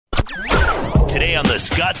Today on The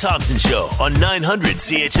Scott Thompson Show on 900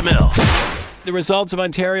 CHML. The results of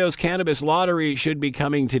Ontario's cannabis lottery should be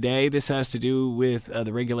coming today. This has to do with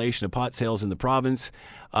the regulation of pot sales in the province.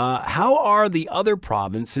 How are the other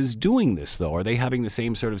provinces doing this, though? Are they having the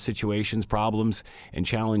same sort of situations, problems, and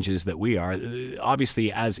challenges that we are?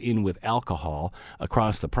 Obviously, as in with alcohol,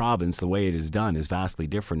 across the province, the way it is done is vastly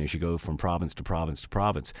different as you go from province to province to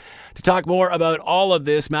province. To talk more about all of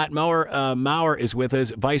this, Matt Maurer is with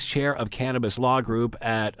us, Vice Chair of Cannabis Law Group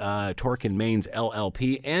at Torkin Mains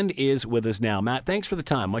LLP, and is with us now. Matt, thanks for the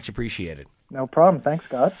time. Much appreciated. No problem. Thanks,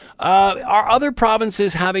 Scott. Are other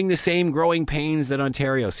provinces having the same growing pains that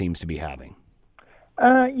Ontario seems to be having?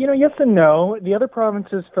 Yes and no. The other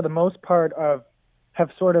provinces, for the most part, have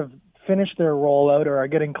sort of finished their rollout or are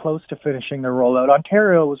getting close to finishing their rollout.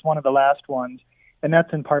 Ontario was one of the last ones, and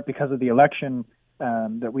that's in part because of the election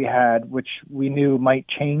that we had, which we knew might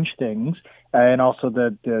change things, and also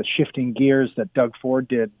the shifting gears that Doug Ford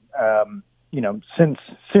did,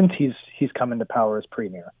 since he's come into power as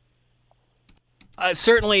premier.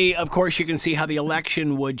 Certainly, of course, you can see how the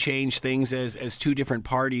election would change things as two different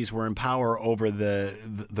parties were in power over the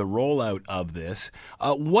rollout of this.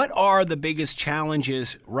 What are the biggest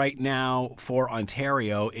challenges right now for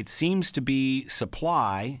Ontario? It seems to be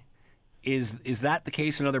supply. Is that the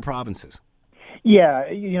case in other provinces? Yeah,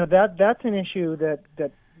 that's an issue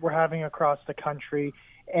that we're having across the country.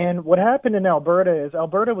 And what happened in Alberta is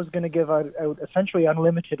Alberta was going to give out essentially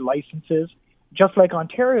unlimited licenses, just like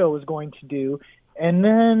Ontario was going to do. And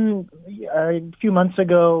then a few months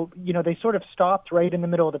ago, they sort of stopped right in the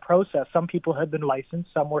middle of the process. Some people had been licensed,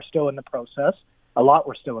 some were still in the process. A lot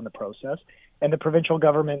were still in the process. And the provincial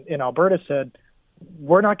government in Alberta said,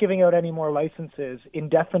 we're not giving out any more licenses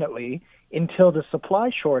indefinitely until the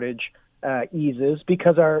supply shortage eases,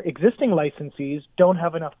 because our existing licensees don't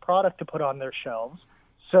have enough product to put on their shelves.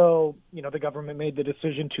 So, the government made the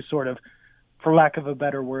decision to sort of, for lack of a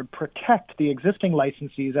better word, protect the existing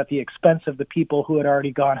licensees at the expense of the people who had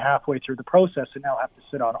already gone halfway through the process and now have to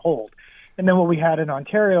sit on hold. And then what we had in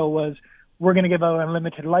Ontario was, we're going to give out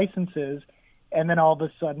unlimited licenses, and then all of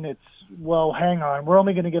a sudden it's, well, hang on, we're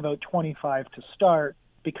only going to give out 25 to start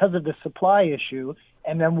because of the supply issue,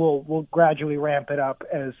 and then we'll gradually ramp it up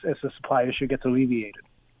as the supply issue gets alleviated.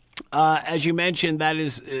 As you mentioned, that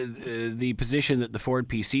is the position that the Ford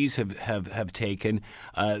PCs have taken.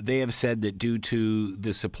 They have said that due to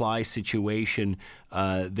the supply situation,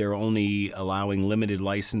 they're only allowing limited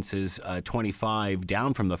licenses, 25,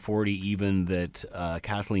 down from the 40 even that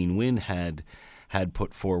Kathleen Wynne had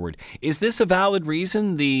put forward. Is this a valid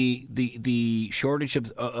reason, the shortage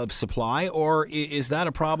of supply, or is that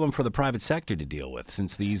a problem for the private sector to deal with,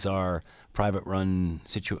 since these are private-run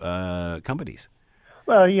companies?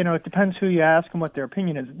 Well, it depends who you ask and what their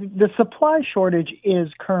opinion is. The supply shortage is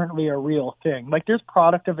currently a real thing. Like, there's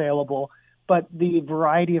product available, but the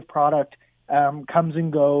variety of product comes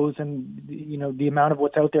and goes, and, the amount of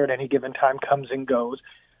what's out there at any given time comes and goes.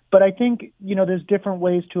 But I think, there's different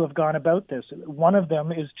ways to have gone about this. One of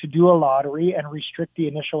them is to do a lottery and restrict the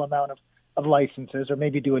initial amount of licenses, or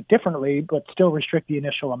maybe do it differently, but still restrict the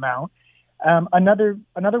initial amount. Another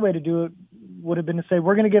way to do it would have been to say,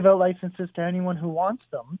 we're going to give out licenses to anyone who wants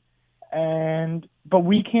them, but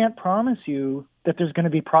we can't promise you that there's going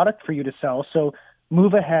to be product for you to sell. So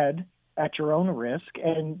move ahead at your own risk,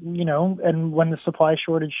 and when the supply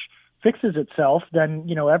shortage fixes itself, then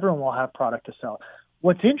everyone will have product to sell.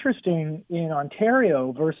 What's interesting in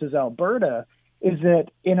Ontario versus Alberta is that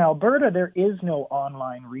in Alberta there is no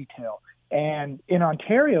online retail, and in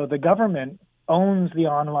Ontario the government owns the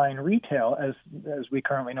online retail as we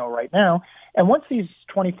currently know right now. And once these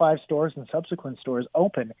 25 stores and subsequent stores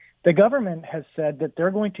open, the government has said that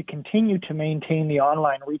they're going to continue to maintain the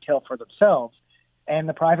online retail for themselves, and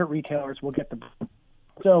the private retailers will get the.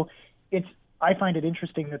 So I find it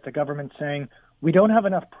interesting that the government's saying, we don't have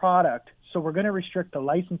enough product, so we're going to restrict the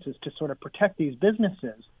licenses to sort of protect these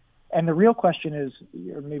businesses. And the real question is,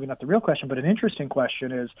 or maybe not the real question, but an interesting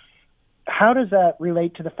question is, how does that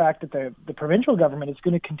relate to the fact that the provincial government is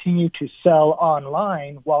going to continue to sell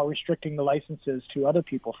online while restricting the licenses to other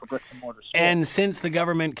people for bricks and mortar stores? And since the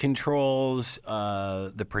government controls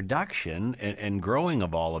the production and growing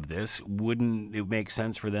of all of this, wouldn't it make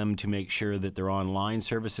sense for them to make sure that their online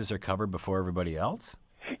services are covered before everybody else?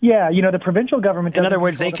 Yeah, the provincial government. In other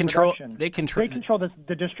words, they control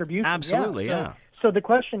the distribution. Absolutely, yeah. So the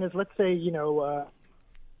question is, let's say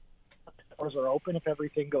stores are open if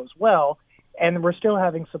everything goes well, and we're still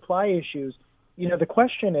having supply issues. The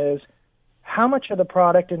question is, how much of the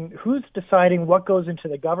product, and who's deciding what goes into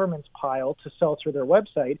the government's pile to sell through their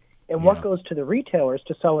website, and what goes to the retailers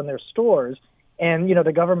to sell in their stores, And,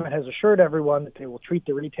 the government has assured everyone that they will treat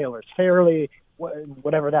the retailers fairly,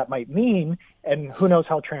 whatever that might mean. And who knows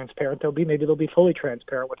how transparent they'll be. Maybe they'll be fully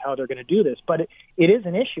transparent with how they're going to do this. But it is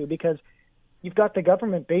an issue because you've got the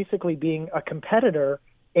government basically being a competitor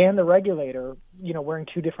and the regulator, wearing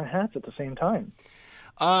two different hats at the same time.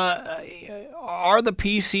 Are the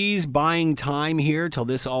PCs buying time here till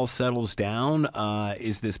this all settles down?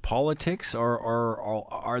 Is this politics or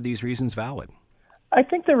are these reasons valid? I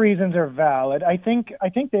think the reasons are valid. I think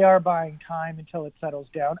they are buying time until it settles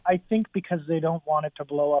down. I think because they don't want it to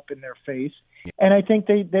blow up in their face. Yeah. And I think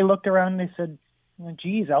they looked around and they said,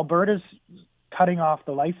 geez, Alberta's cutting off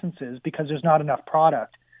the licenses because there's not enough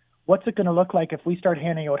product. What's it going to look like if we start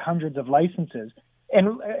handing out hundreds of licenses?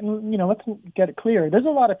 And let's get it clear. There's a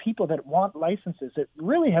lot of people that want licenses that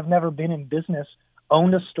really have never been in business,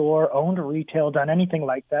 owned a store, owned a retail, done anything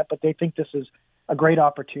like that, but they think this is a great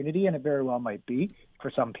opportunity, and it very well might be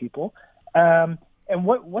for some people. And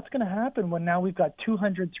what's going to happen when now we've got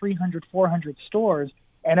 200, 300, 400 stores,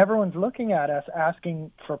 and everyone's looking at us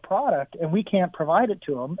asking for product, and we can't provide it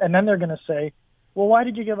to them, and then they're going to say, well, why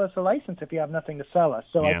did you give us a license if you have nothing to sell us?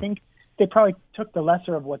 So yeah. I think they probably took the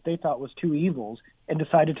lesser of what they thought was two evils and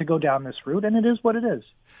decided to go down this route, and it is what it is.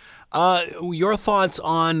 Your thoughts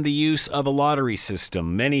on the use of a lottery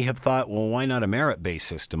system? Many have thought, well, why not a merit-based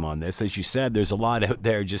system on this? As you said, there's a lot out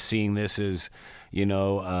there just seeing this as,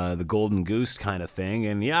 the golden goose kind of thing.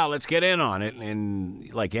 And, yeah, let's get in on it.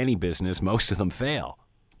 And like any business, most of them fail.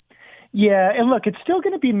 Yeah, and look, it's still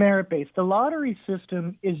going to be merit-based. The lottery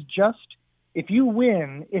system is just, if you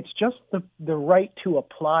win, it's just the right to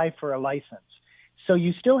apply for a license. So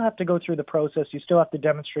you still have to go through the process. You still have to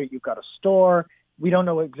demonstrate you've got a store. We don't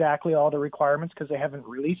know exactly all the requirements because they haven't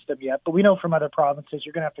released them yet, but we know from other provinces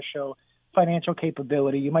you're going to have to show financial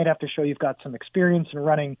capability. You might have to show you've got some experience in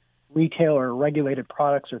running retail or regulated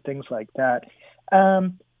products or things like that.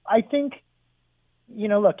 I think,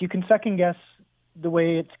 look, you can second guess the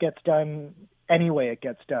way it gets done any way it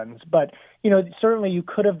gets done. But, certainly you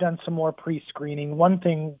could have done some more pre-screening. One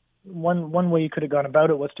way you could have gone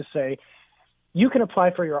about it was to say, you can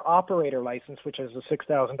apply for your operator license, which has a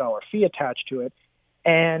 $6,000 fee attached to it.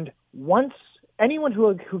 And once anyone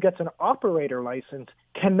who gets an operator license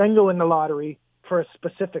can then go in the lottery for a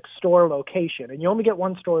specific store location. And you only get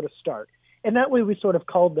one store to start. And that way we sort of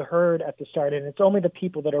culled the herd at the start. And it's only the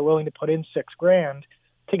people that are willing to put in $6,000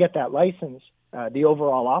 to get that license, the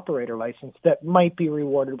overall operator license, that might be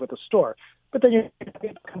rewarded with a store. But then you're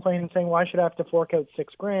complaining saying, why should I have to fork out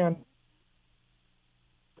 $6,000?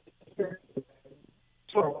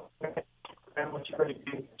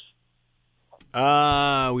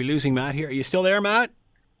 We losing Matt here? Are you still there, Matt?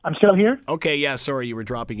 I'm still here. Okay, yeah, sorry, you were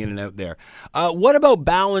dropping in and out there. What about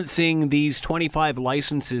balancing these 25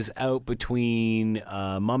 licenses out between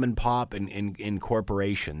mom and pop and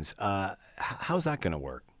corporations? How's that going to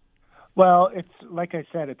work? Well, it's like I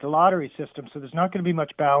said, it's a lottery system, so there's not going to be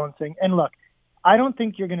much balancing. And look, I don't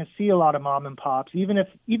think you're going to see a lot of mom and pops, even if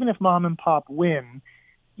mom and pop win.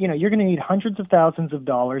 You're going to need hundreds of thousands of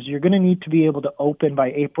dollars. You're going to need to be able to open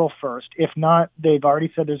by April 1st. If not, they've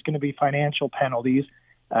already said there's going to be financial penalties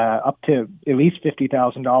up to at least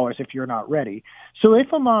 $50,000 if you're not ready. So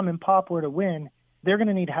if a mom and pop were to win, they're going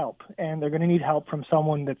to need help. And they're going to need help from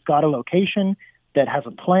someone that's got a location, that has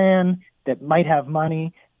a plan, that might have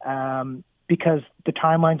money, because the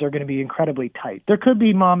timelines are going to be incredibly tight. There could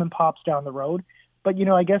be mom and pops down the road. But,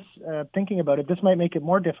 I guess thinking about it, this might make it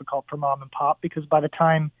more difficult for mom and pop because by the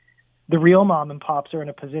time the real mom and pops are in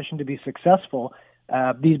a position to be successful,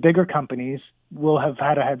 these bigger companies will have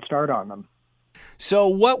had a head start on them. So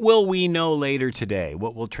what will we know later today?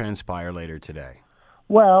 What will transpire later today?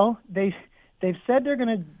 Well, they've said they're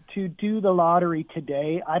going to do the lottery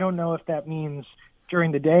today. I don't know if that means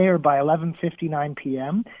during the day or by 11:59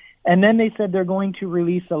 p.m., and then they said they're going to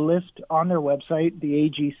release a list on their website, the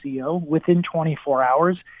AGCO, within 24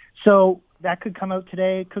 hours. So that could come out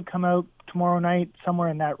today, could come out tomorrow night, somewhere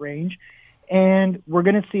in that range. And we're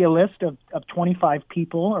going to see a list of 25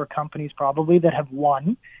 people or companies probably that have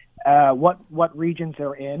won, what regions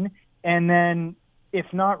they're in. And then if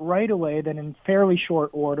not right away, then in fairly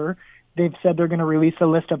short order, they've said they're going to release a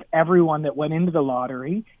list of everyone that went into the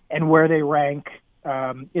lottery and where they rank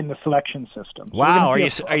in the selection system. Wow, are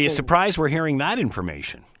you surprised we're hearing that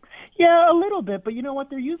information? Yeah, a little bit, but you know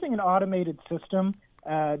what? They're using an automated system.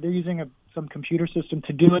 They're using some computer system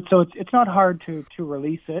to do it, so it's not hard to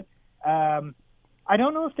release it. I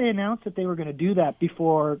don't know if they announced that they were going to do that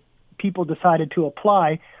before people decided to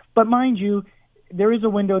apply, but mind you, there is a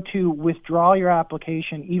window to withdraw your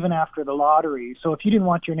application even after the lottery. So if you didn't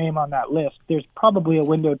want your name on that list, there's probably a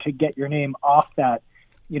window to get your name off that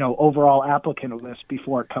overall applicant list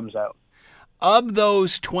before it comes out. Of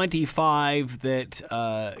those 25 that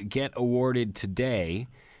get awarded today,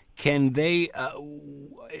 can they,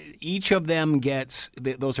 each of them gets,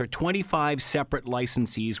 those are 25 separate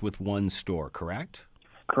licensees with one store, correct?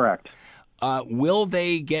 Correct. Will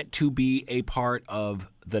they get to be a part of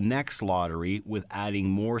the next lottery with adding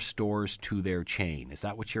more stores to their chain? Is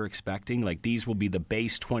that what you're expecting? Like these will be the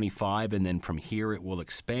base 25 and then from here it will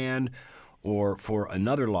expand? Or for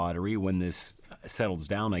another lottery, when this settles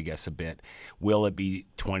down, I guess, a bit, will it be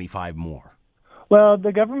 25 more? Well,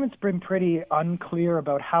 the government's been pretty unclear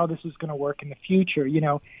about how this is going to work in the future.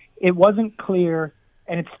 It wasn't clear,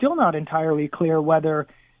 and it's still not entirely clear whether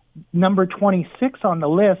number 26 on the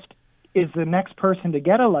list is the next person to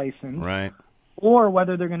get a license, right, or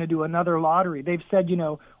whether they're going to do another lottery. They've said,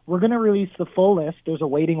 we're going to release the full list. There's a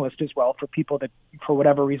waiting list as well for people that, for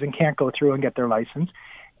whatever reason, can't go through and get their license.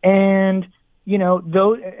 And,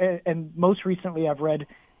 and most recently I've read,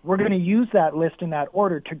 we're going to use that list in that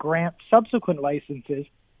order to grant subsequent licenses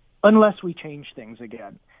unless we change things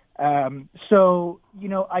again. So,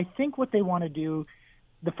 I think what they want to do,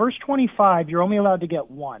 the first 25, you're only allowed to get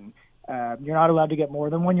one. You're not allowed to get more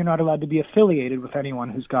than one. You're not allowed to be affiliated with anyone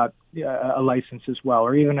who's got a license as well,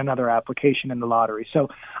 or even another application in the lottery. So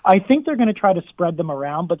I think they're going to try to spread them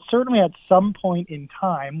around, but certainly at some point in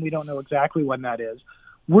time, we don't know exactly when that is,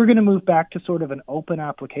 we're going to move back to sort of an open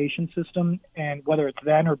application system, and whether it's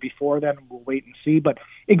then or before then, we'll wait and see. But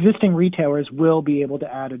existing retailers will be able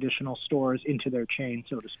to add additional stores into their chain,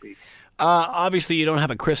 so to speak. Obviously, you don't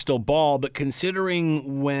have a crystal ball, but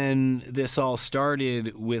considering when this all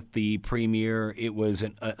started with the Premier, it was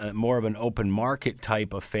a more of an open market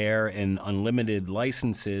type affair and unlimited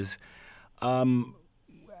licenses.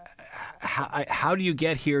 How do you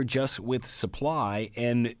get here just with supply,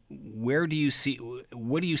 and what do you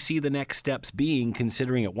see the next steps being,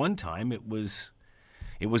 considering at one time it was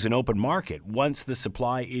an open market? Once the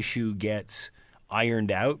supply issue gets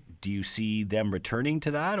ironed out, do you see them returning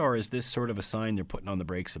to that, or is this sort of a sign they're putting on the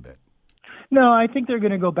brakes a bit? No, I think they're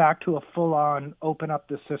going to go back to a full-on open up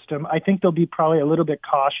the system. I think they'll be probably a little bit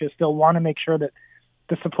cautious. They'll want to make sure that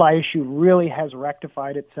the supply issue really has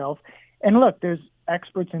rectified itself. And look, there's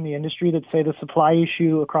experts in the industry that say the supply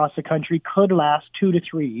issue across the country could last 2 to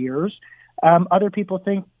 3 years. Other people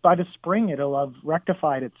think by the spring it'll have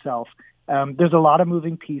rectified itself. There's a lot of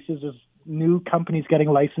moving pieces. There's new companies getting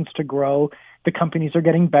licensed to grow. The companies are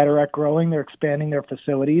getting better at growing. They're expanding their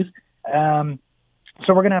facilities. So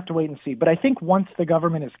we're going to have to wait and see. But I think once the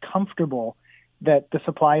government is comfortable that the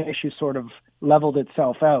supply issue sort of leveled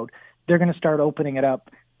itself out, they're going to start opening it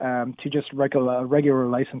up to just regular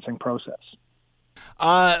licensing process.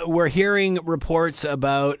 We're hearing reports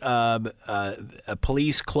about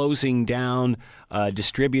police closing down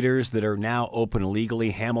distributors that are now open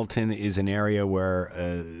illegally. Hamilton is an area where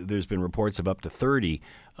there's been reports of up to 30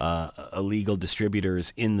 illegal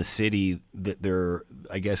distributors in the city that they're,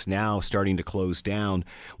 I guess, now starting to close down.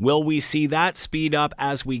 Will we see that speed up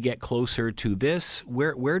as we get closer to this?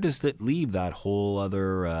 Where does that leave that whole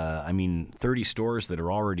other, 30 stores that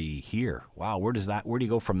are already here? Wow, where do you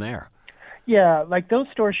go from there? Yeah, like those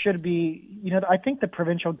stores should be, I think the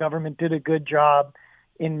provincial government did a good job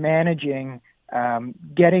in managing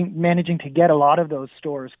to get a lot of those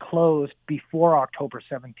stores closed before October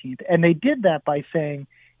 17th. And they did that by saying,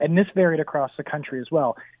 and this varied across the country as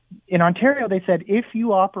well. In Ontario, they said, if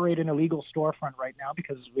you operate an illegal storefront right now,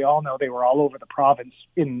 because we all know they were all over the province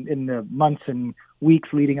in the months and weeks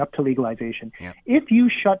leading up to legalization, yeah. If you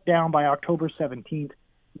shut down by October 17th,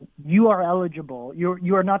 you are eligible.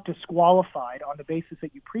 You are not disqualified on the basis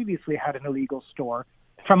that you previously had an illegal store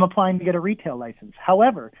from applying to get a retail license.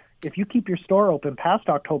 However, if you keep your store open past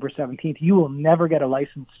October 17th, you will never get a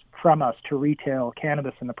license from us to retail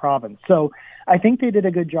cannabis in the province. So I think they did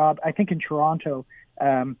a good job. I think in Toronto,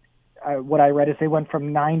 what I read is they went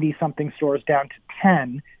from 90-something stores down to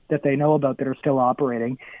 10 that they know about that are still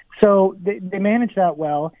operating. So they managed that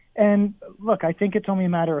well. And look, I think it's only a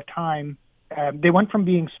matter of time. They went from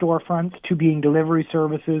being storefronts to being delivery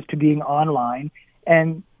services to being online,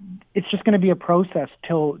 and it's just going to be a process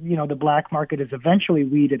till the black market is eventually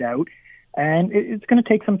weeded out, and it's going to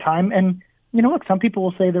take some time. And look, some people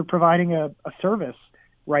will say they're providing a service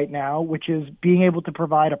right now, which is being able to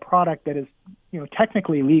provide a product that is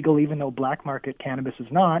technically legal, even though black market cannabis is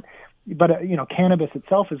not. But cannabis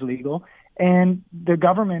itself is legal, and the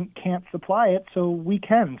government can't supply it, so we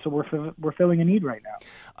can. So we're filling a need right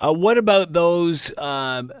now. What about those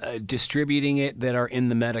distributing it that are in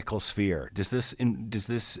the medical sphere? Does this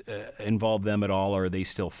involve them at all, or are they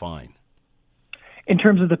still fine? In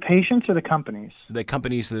terms of the patients or the companies? The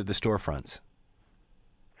companies, the storefronts.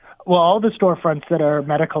 Well, all the storefronts that are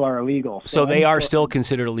medical are illegal. So they are still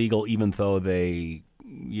considered illegal, even though they,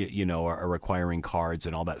 are requiring cards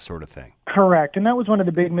and all that sort of thing. Correct, and that was one of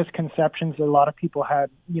the big misconceptions that a lot of people had,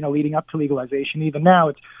 leading up to legalization. Even now,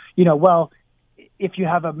 it's, if you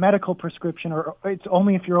have a medical prescription, or it's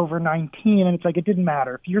only if you're over 19, and it's like it didn't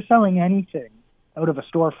matter if you're selling anything out of a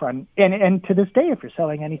storefront, and to this day, if you're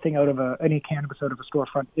selling anything out of any cannabis out of a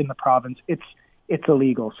storefront in the province, it's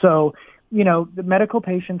illegal. So, the medical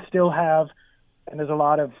patients still have, and there's a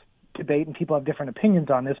lot of debate and people have different opinions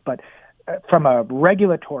on this, but from a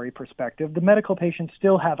regulatory perspective, the medical patients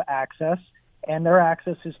still have access, and their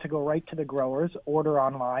access is to go right to the growers, order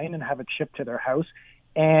online, and have it shipped to their house.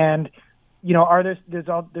 And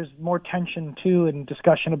there's more tension too and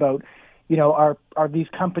discussion about, are these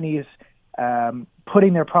companies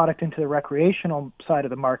putting their product into the recreational side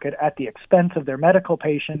of the market at the expense of their medical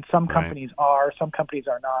patients? Some companies are, some companies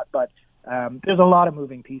are not, but there's a lot of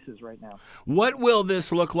moving pieces right now. What will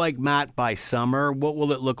this look like, Matt, by summer? What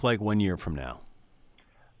will it look like 1 year from now?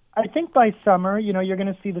 I think by summer, you're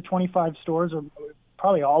going to see the 25 stores, or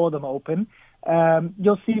probably all of them, open.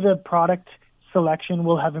 You'll see the product selection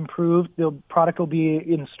will have improved. The product will be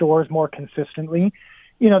in stores more consistently.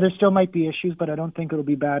 There still might be issues, but I don't think it'll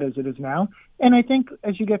be bad as it is now. And I think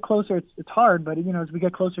as you get closer, it's hard, but as we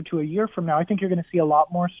get closer to a year from now, I think you're going to see a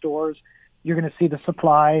lot more stores. You're going to see the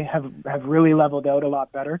supply have really leveled out a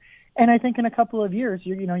lot better. And I think in a couple of years,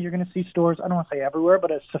 you're going to see stores, I don't want to say everywhere,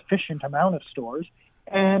 but a sufficient amount of stores.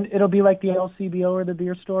 And it'll be like the LCBO or the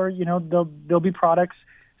beer store. There'll be products.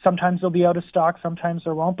 Sometimes they'll be out of stock, sometimes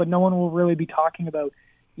there won't, but no one will really be talking about,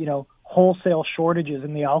 wholesale shortages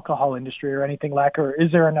in the alcohol industry or anything like, or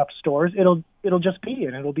is there enough stores? It'll just be,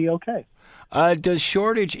 and it'll be okay. Does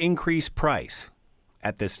shortage increase price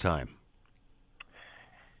at this time?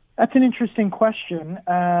 That's an interesting question.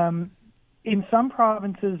 In some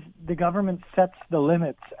provinces, the government sets the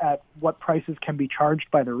limits at what prices can be charged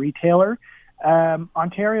by the retailer.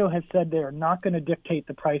 Ontario has said they're not going to dictate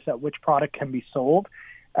the price at which product can be sold.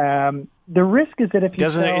 The risk is that if you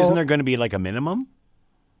isn't there going to be like a minimum?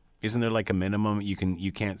 Isn't there like a minimum?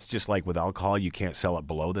 You can't, just like with alcohol, you can't sell it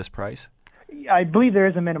below this price? I believe there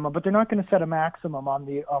is a minimum, but they're not going to set a maximum on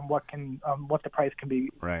what the price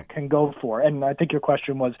can go for. And I think your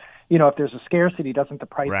question was, if there's a scarcity, doesn't the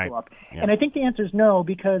price go up? Yeah. And I think the answer is no,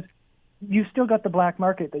 because you've still got the black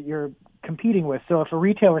market that you're competing with. So if a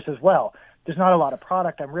retailer says, well, there's not a lot of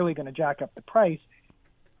product, I'm really going to jack up the price,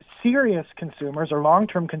 serious consumers or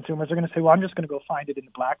long-term consumers are going to say, well, I'm just going to go find it in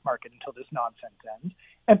the black market until this nonsense ends.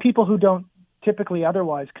 And people who don't typically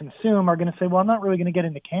otherwise consume are going to say, well, I'm not really going to get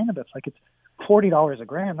into cannabis. Like, it's $40 a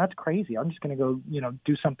gram. That's crazy. I'm just going to go,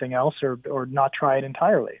 do something else or not try it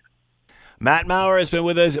entirely. Matt Maurer has been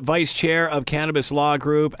with us, Vice Chair of Cannabis Law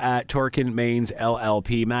Group at Torkin Maines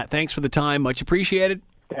LLP. Matt, thanks for the time. Much appreciated.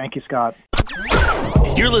 Thank you, Scott.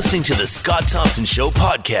 You're listening to the Scott Thompson Show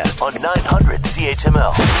podcast on 900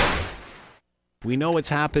 CHML. We know what's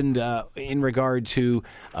happened in regard to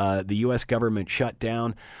the U.S. government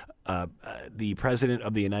shutdown. The President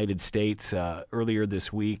of the United States earlier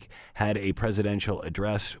this week had a presidential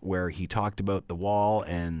address where he talked about the wall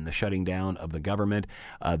and the shutting down of the government.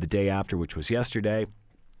 The day after, which was yesterday,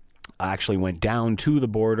 actually went down to the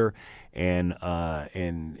border and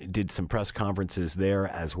did some press conferences there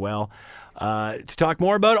as well. To talk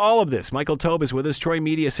more about all of this, Michael Taube is with us, Troy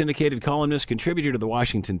Media syndicated columnist, contributor to the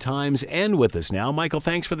Washington Times, and with us now. Michael,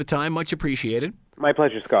 thanks for the time. Much appreciated. My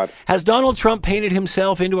pleasure, Scott. Has Donald Trump painted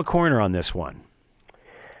himself into a corner on this one?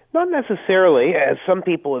 Not necessarily, as some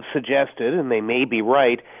people have suggested, and they may be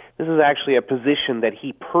right. This is actually a position that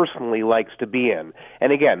he personally likes to be in.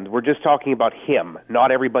 And again, we're just talking about him,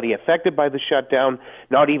 not everybody affected by the shutdown,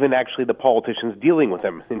 not even actually the politicians dealing with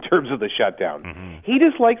him in terms of the shutdown. Mm-hmm. He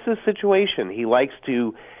just likes this situation. He likes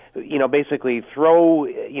to, basically throw,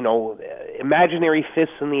 imaginary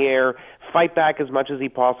fists in the air, fight back as much as he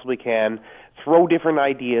possibly can, throw different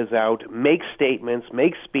ideas out, make statements,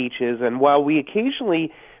 make speeches, and while we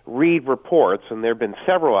occasionally read reports, and there have been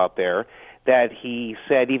several out there, that he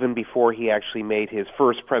said even before he actually made his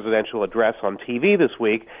first presidential address on TV this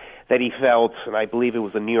week, that he felt, and I believe it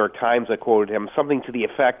was the New York Times that quoted him, something to the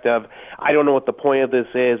effect of, I don't know what the point of this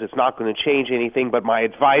is, it's not going to change anything, but my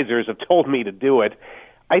advisors have told me to do it.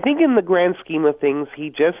 I think in the grand scheme of things, he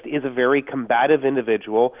just is a very combative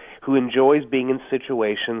individual who enjoys being in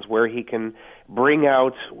situations where he can bring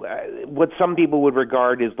out what some people would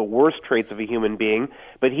regard as the worst traits of a human being,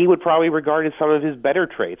 but he would probably regard as some of his better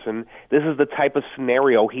traits. And this is the type of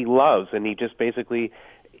scenario he loves, and he just basically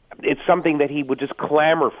it's something that he would just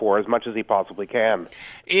clamor for as much as he possibly can.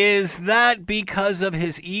 Is that because of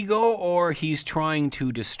his ego, or he's trying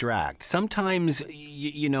to distract? Sometimes,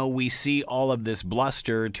 we see all of this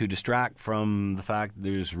bluster to distract from the fact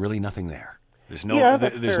there's really nothing there. There's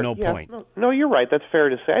no point. No, you're right. That's fair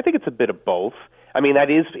to say. I think it's a bit of both. I mean,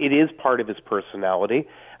 it is part of his personality.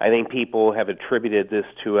 I think people have attributed this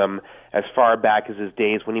to him as far back as his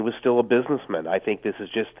days when he was still a businessman. I think this is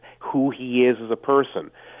just who he is as a person.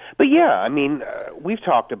 But yeah, I mean, we've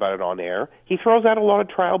talked about it on air. He throws out a lot of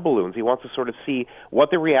trial balloons. He wants to sort of see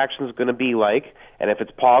what the reaction is going to be like, and if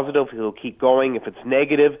it's positive, he'll keep going. If it's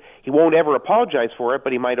negative, he won't ever apologize for it,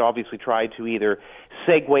 but he might obviously try to either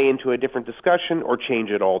segue into a different discussion or change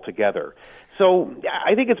it altogether. So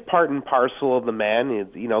I think it's part and parcel of the man.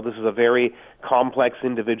 This is a very complex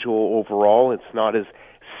individual overall. It's not as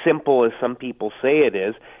simple as some people say it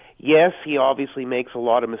is. Yes, he obviously makes a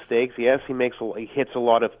lot of mistakes. Yes, he hits a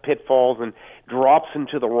lot of pitfalls and drops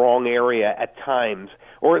into the wrong area at times,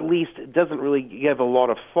 or at least doesn't really give a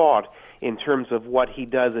lot of thought in terms of what he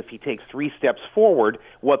does if he takes 3 steps forward,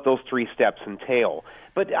 what those 3 steps entail.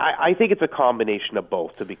 But I think it's a combination of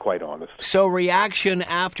both, to be quite honest. So reaction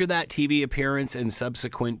after that TV appearance and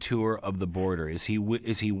subsequent tour of the border, is he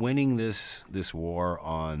winning this war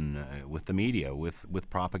on with the media, with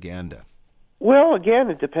propaganda? Well,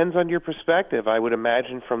 again, it depends on your perspective. I would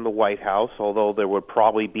imagine from the White House, although there would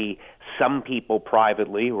probably be some people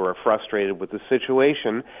privately who are frustrated with the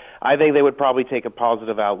situation, I think they would probably take a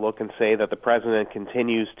positive outlook and say that the president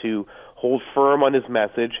continues to hold firm on his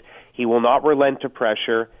message. He will not relent to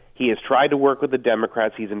pressure. He has tried to work with the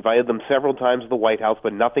Democrats. He's invited them several times to the White House,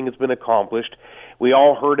 but nothing has been accomplished. We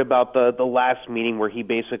all heard about the last meeting where he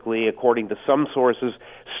basically, according to some sources,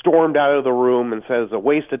 stormed out of the room and says, a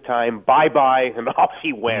waste of time, bye-bye, and off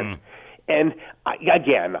he went. And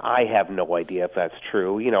again, I have no idea if that's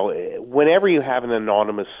true. Whenever you have an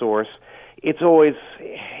anonymous source, it's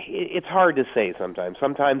hard to say sometimes.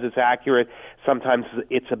 Sometimes it's accurate. Sometimes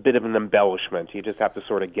it's a bit of an embellishment. You just have to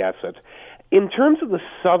sort of guess it. In terms of the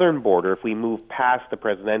southern border, if we move past the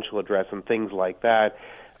presidential address and things like that,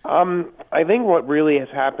 I think what really has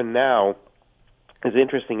happened now is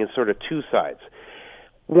interesting is sort of 2 sides.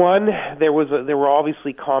 One, there were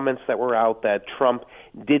obviously comments that were out that Trump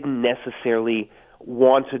didn't necessarily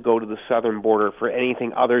want to go to the southern border for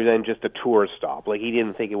anything other than just a tourist stop. Like, he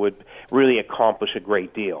didn't think it would really accomplish a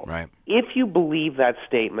great deal. Right. If you believe that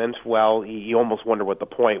statement, well, you almost wonder what the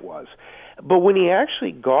point was. But when he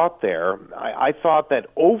actually got there, I thought that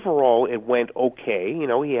overall it went okay.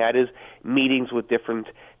 He had his meetings with different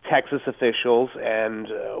Texas officials and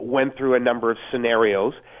went through a number of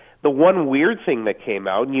scenarios. The one weird thing that came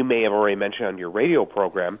out, and you may have already mentioned on your radio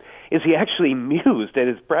program, is he actually mused at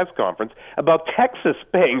his press conference about Texas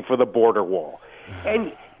paying for the border wall.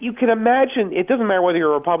 And you can imagine, it doesn't matter whether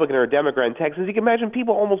you're a Republican or a Democrat in Texas, you can imagine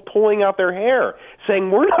people almost pulling out their hair,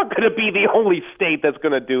 saying, we're not going to be the only state that's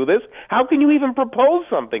going to do this. How can you even propose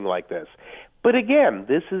something like this? But again,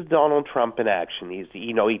 this is Donald Trump in action.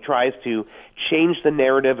 He tries to change the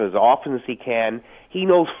narrative as often as he can. He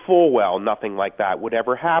knows full well nothing like that would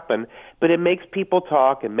ever happen, but it makes people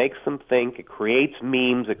talk, it makes them think, it creates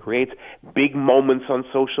memes, it creates big moments on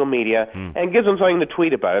social media, and gives them something to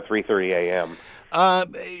tweet about at 3:30 a.m.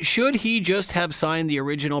 Should he just have signed the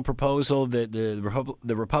original proposal that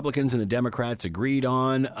the Republicans and the Democrats agreed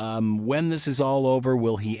on? When this is all over,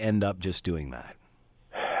 will he end up just doing that?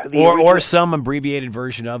 Or some abbreviated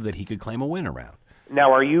version of that he could claim a win around?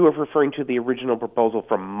 Now, are you referring to the original proposal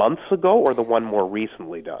from months ago or the one more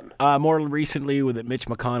recently done? More recently, that Mitch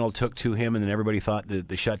McConnell took to him, and then everybody thought that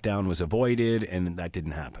the shutdown was avoided, and that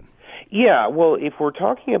didn't happen. Yeah, well, if we're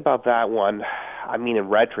talking about that one, I mean, in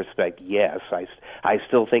retrospect, yes. I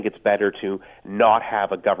still think it's better to not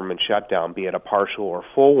have a government shutdown, be it a partial or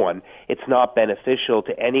full one. It's not beneficial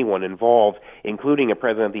to anyone involved, including a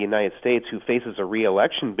president of the United States who faces a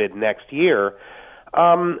re-election bid next year.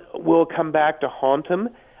 Will come back to haunt him?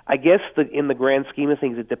 I guess in the grand scheme of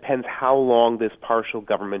things, it depends how long this partial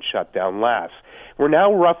government shutdown lasts. We're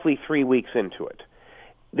now roughly 3 weeks into it.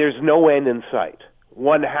 There's no end in sight.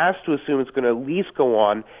 One has to assume it's going to at least go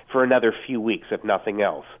on for another few weeks, if nothing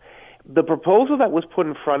else. The proposal that was put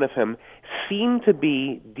in front of him seemed to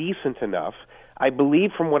be decent enough. I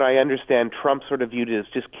believe, from what I understand, Trump sort of viewed it as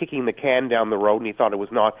just kicking the can down the road, and he thought it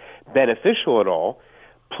was not beneficial at all.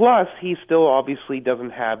 Plus, he still obviously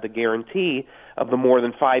doesn't have the guarantee of the more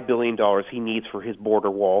than $5 billion he needs for his border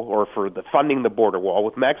wall, or for funding the border wall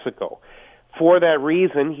with Mexico. For that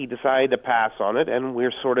reason, he decided to pass on it, and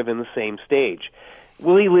we're sort of in the same stage.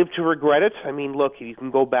 Will he live to regret it? I mean, look, you can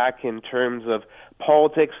go back in terms of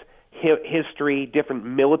politics. history, different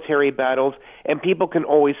military battles, and people can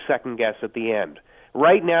always second guess at the end.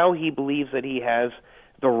 Right now, he believes that he has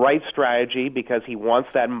the right strategy because he wants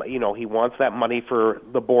that, he wants that money for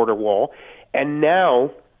the border wall. And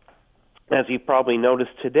now, as you've probably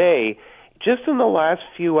noticed today, just in the last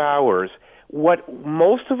few hours, what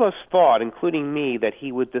most of us thought, including me, that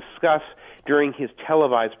he would discuss during his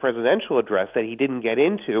televised presidential address that he didn't get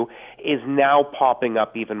into is now popping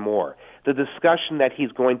up even more. The discussion that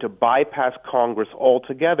he's going to bypass Congress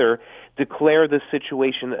altogether, declare the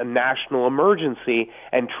situation a national emergency,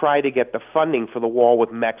 and try to get the funding for the wall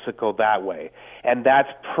with Mexico that way. And that's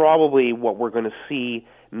probably what we're going to see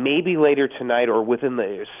maybe later tonight or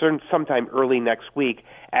sometime early next week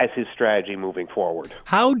as his strategy moving forward.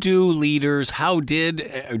 How do the leaders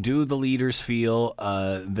feel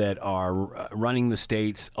that are running the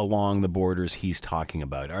states along the borders he's talking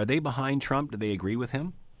about? Are they behind Trump? Do they agree with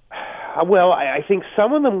him? Well, I think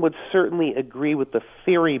some of them would certainly agree with the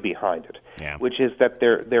theory behind it, which is that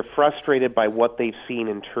they're frustrated by what they've seen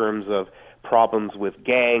in terms of problems with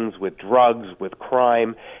gangs, with drugs, with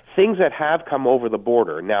crime, things that have come over the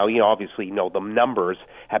border. Now, obviously, the numbers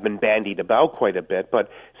have been bandied about quite a bit, but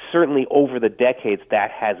certainly over the decades,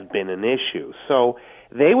 that has been an issue. So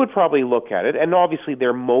they would probably look at it, and obviously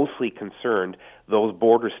they're mostly concerned, those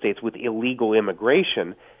border states, with illegal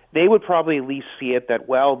immigration. They would probably at least see it that,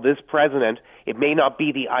 well, this president, it may not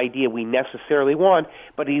be the idea we necessarily want,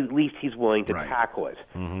 but at least he's willing to tackle it.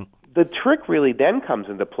 Mm-hmm. The trick really then comes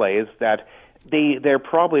into play is that they're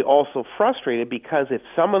probably also frustrated because if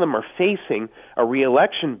some of them are facing a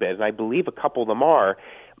re-election bid, and I believe a couple of them are,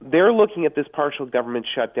 they're looking at this partial government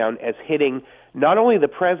shutdown as hitting not only the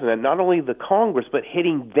president, not only the Congress, but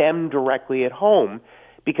hitting them directly at home,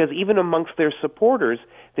 because even amongst their supporters,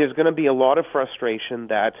 there's going to be a lot of frustration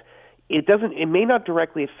that it may not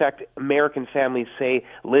directly affect American families, say,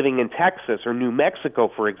 living in Texas or New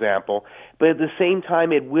Mexico, for example, but at the same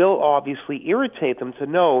time, it will obviously irritate them to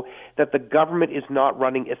know that the government is not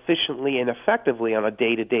running efficiently and effectively on a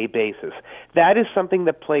day-to-day basis. That is something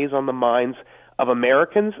that plays on the minds of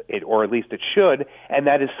Americans, or at least it should, and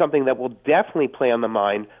that is something that will definitely play on the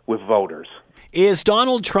mind with voters. Is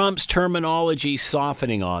Donald Trump's terminology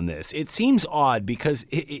softening on this? It seems odd because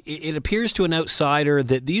it appears to an outsider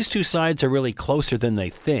that these two sides are really closer than they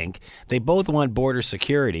think. They both want border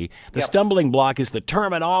security. The stumbling block is the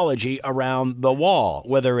terminology around the wall,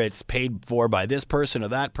 whether it's paid for by this person or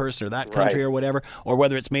that country or whatever, or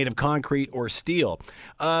whether it's made of concrete or steel.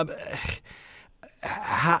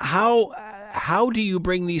 How do you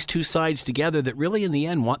bring these two sides together that really in the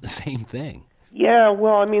end want the same thing? Yeah,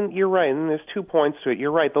 well, I mean, you're right, and there's 2 points to it. You're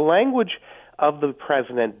right. The language of the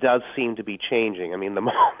president does seem to be changing. I mean,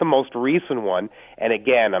 the most recent one, and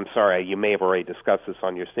again, I'm sorry, you may have already discussed this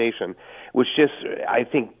on your station, which just, I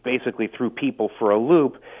think, basically threw people for a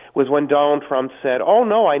loop, was when Donald Trump said, oh,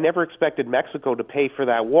 no, I never expected Mexico to pay for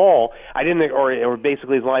that wall. I didn't, or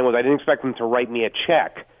basically his line was, I didn't expect them to write me a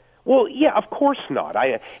check. Well, yeah, of course not.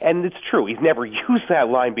 And it's true. He's never used that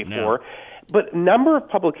line before. No. But a number of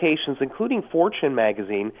publications, including Fortune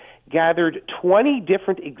magazine, gathered 20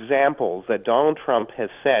 different examples that Donald Trump has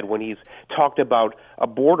said when he's talked about a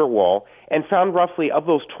border wall, and found roughly, of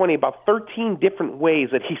those 20, about 13 different ways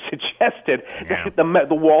that he suggested that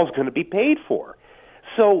the wall is going to be paid for.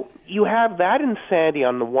 So you have that insanity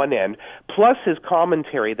on the one end, plus his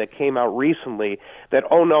commentary that came out recently that,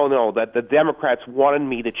 oh, no, that the Democrats wanted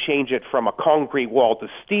me to change it from a concrete wall to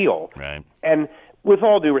steel. Right. And with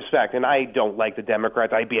all due respect, and I don't like the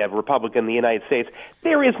Democrats, I'd be a Republican in the United States,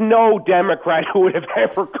 there is no Democrat who would have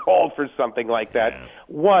ever called for something like that. Yeah.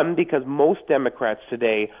 One, because most Democrats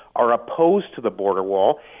today are opposed to the border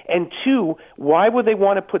wall, and two, why would they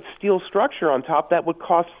want to put steel structure on top that would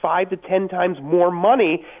cost 5 to 10 times more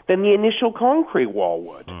money than the initial concrete wall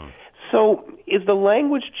would? So is the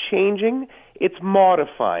language changing? It's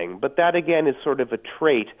modifying, but that, again, is sort of a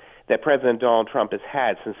trait that President Donald Trump has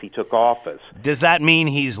had since he took office. Does that mean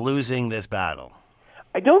he's losing this battle?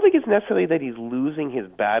 I don't think it's necessarily that he's losing his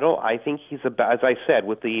battle. I think he's about, as I said,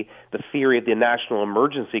 with the theory of the national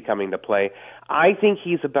emergency coming to play, I think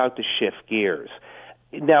he's about to shift gears.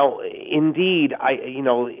 Now, indeed,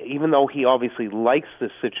 even though he obviously likes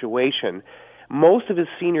this situation, most of his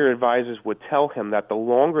senior advisors would tell him that the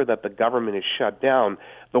longer that the government is shut down,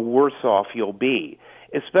 the worse off you'll be,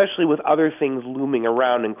 especially with other things looming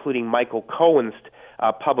around, including Michael Cohen's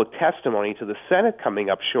public testimony to the Senate coming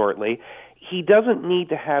up shortly. He doesn't need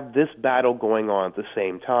to have this battle going on at the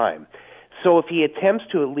same time. So if he attempts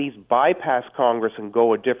to at least bypass Congress and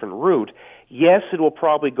go a different route, yes, it will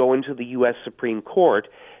probably go into the U.S. Supreme Court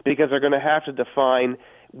because they're going to have to define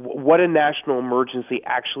what a national emergency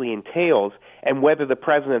actually entails and whether the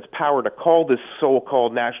president's power to call this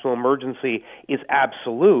so-called national emergency is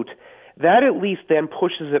absolute. That at least then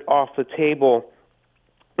pushes it off the table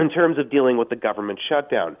in terms of dealing with the government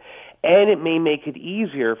shutdown. And it may make it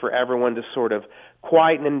easier for everyone to sort of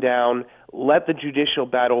quieten down, let the judicial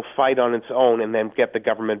battle fight on its own, and then get the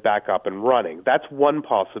government back up and running. That's one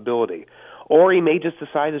possibility. Or he may just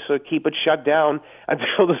decide to sort of keep it shut down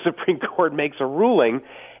until the Supreme Court makes a ruling,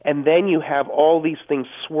 and then you have all these things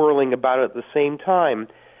swirling about at the same time,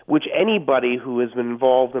 which anybody who has been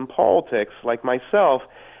involved in politics, like myself,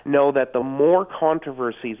 know that the more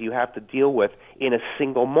controversies you have to deal with in a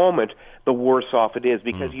single moment, the worse off it is,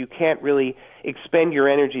 because you can't really expend your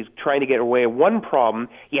energies trying to get away with one problem.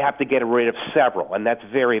 You have to get rid of several, and that's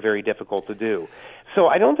very, very difficult to do. So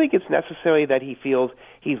I don't think it's necessarily that he feels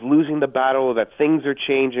he's losing the battle or that things are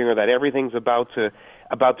changing or that everything's about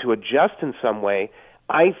to adjust in some way.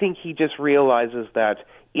 I think he just realizes that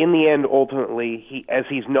in the end, ultimately, as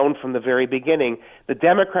he's known from the very beginning, the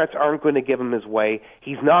Democrats aren't going to give him his way.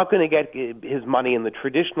 He's not going to get his money in the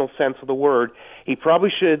traditional sense of the word. He probably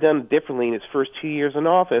should have done it differently in his first 2 years in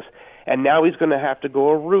office, and now he's going to have to go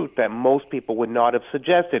a route that most people would not have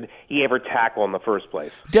suggested he ever tackle in the first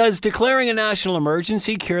place. Does declaring a national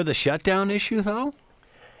emergency cure the shutdown issue, though?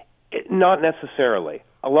 Not necessarily.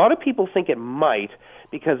 A lot of people think it might,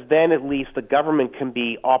 because then at least the government can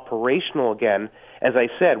be operational again, as I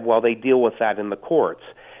said, while they deal with that in the courts.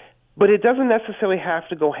 But it doesn't necessarily have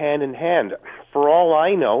to go hand in hand. For all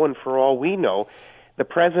I know, and for all we know, the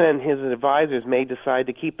president and his advisors may decide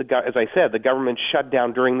to keep as I said, the government shut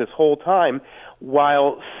down during this whole time,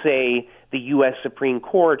 while, say, the U.S. Supreme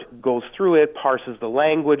Court goes through it, parses the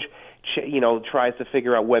language, tries to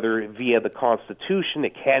figure out whether via the Constitution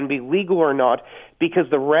it can be legal or not, because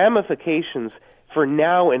the ramifications for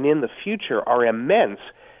now and in the future are immense,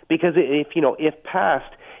 because if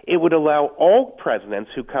passed, it would allow all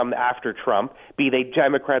presidents who come after Trump, be they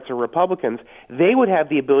Democrats or Republicans, they would have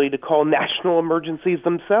the ability to call national emergencies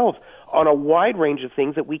themselves on a wide range of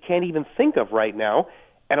things that we can't even think of right now,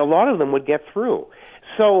 and a lot of them would get through.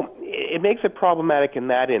 So it makes it problematic in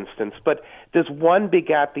that instance. But does one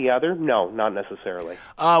beget the other? No, not necessarily.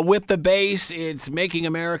 With the base, it's making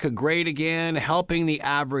America great again, helping the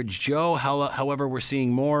average Joe. However, we're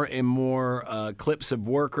seeing more and more clips of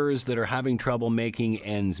workers that are having trouble making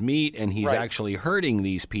ends meet, and he's actually hurting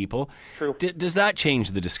these people. True. Does that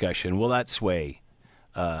change the discussion? Will that sway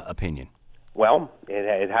opinion? Well,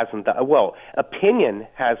 it hasn't. Opinion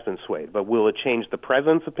has been swayed, but will it change the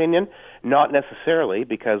president's opinion? Not necessarily,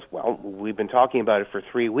 because, we've been talking about it for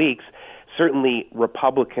 3 weeks. Certainly,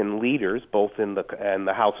 Republican leaders, both in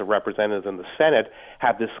the House of Representatives and the Senate,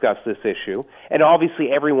 have discussed this issue. And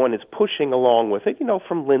obviously, everyone is pushing along with it,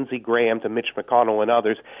 from Lindsey Graham to Mitch McConnell and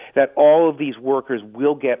others, that all of these workers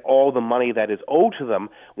will get all the money that is owed to them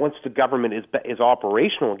once the government is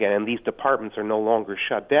operational again and these departments are no longer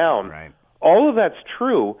shut down. Right. All of that's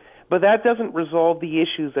true, but that doesn't resolve the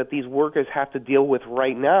issues that these workers have to deal with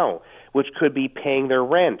right now, which could be paying their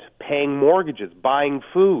rent, paying mortgages, buying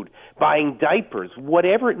food, buying diapers,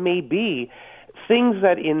 whatever it may be, things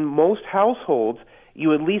that in most households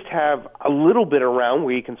you at least have a little bit around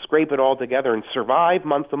where you can scrape it all together and survive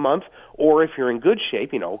month to month, or if you're in good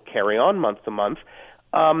shape, carry on month to month.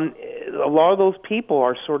 A lot of those people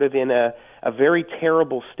are sort of in a very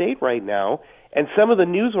terrible state right now. And some of the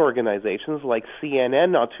news organizations, like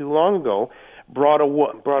CNN, not too long ago, brought a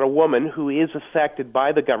woman who is affected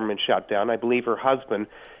by the government shutdown. I believe her husband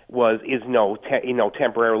is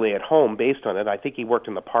temporarily at home based on it. I think he worked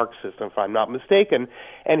in the park system, if I'm not mistaken.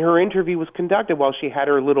 And her interview was conducted while she had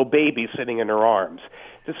her little baby sitting in her arms.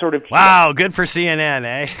 To sort of good for CNN,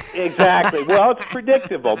 eh? Exactly. Well, it's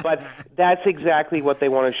predictable, but that's exactly what they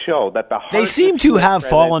want to show. That they seem to have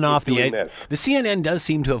fallen off the edge. The CNN does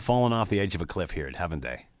seem to have fallen off the edge of a cliff here, haven't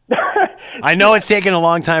they? I know it's taken a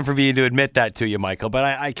long time for me to admit that to you, Michael, but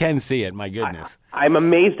I can see it. My goodness. I'm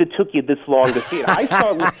amazed it took you this long to see it. I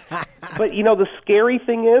saw it, but the scary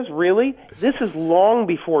thing is, really, this is long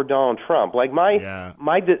before Donald Trump. Like my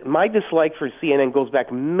dislike for CNN goes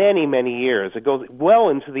back many, many years. It goes well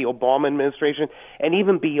into the Obama administration, and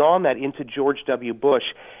even beyond that, into George W. Bush.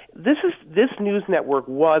 This news network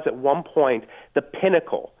was at one point the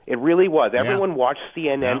pinnacle. It really was. Everyone watched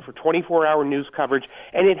CNN for 24-hour news coverage,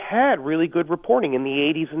 and it had really good reporting in the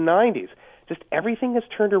 80s and 90s. just everything has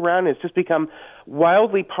turned around and it's just become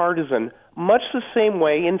wildly partisan, much the same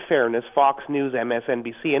way, in fairness, Fox News,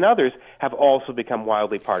 MSNBC, and others have also become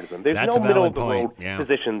wildly partisan. There's That's no a valid middle-of-the-road point.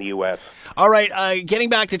 position in the U.S. All right, getting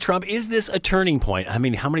back to Trump, is this a turning point? I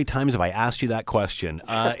mean, how many times have I asked you that question?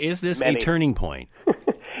 Is this a turning point?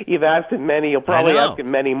 You've asked it many. You'll probably ask it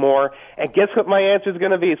many more. And guess what my answer is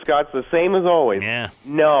going to be, Scott? It's the same as always. Yeah.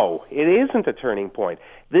 No, it isn't a turning point.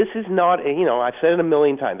 This is not, I've said it a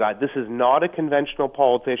million times. This is not a conventional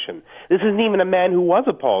politician. This isn't even a man who was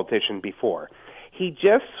a politician before. He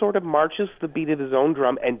just sort of marches the beat of his own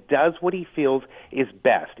drum and does what he feels is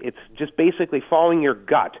best. It's just basically following your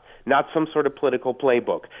gut, not some sort of political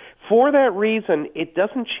playbook. For that reason, it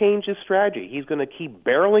doesn't change his strategy. He's going to keep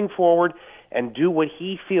barreling forward and do what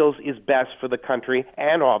he feels is best for the country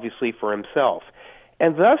and obviously for himself.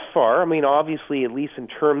 And thus far, obviously, at least in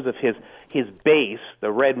terms of his base,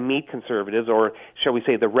 the red meat conservatives, or shall we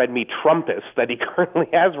say the red meat Trumpists that he currently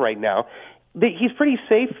has right now, he's pretty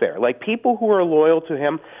safe there. Like, people who are loyal to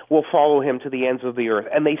him will follow him to the ends of the earth,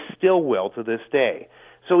 and they still will to this day.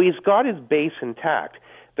 So he's got his base intact.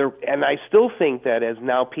 And I still think that as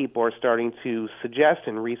now people are starting to suggest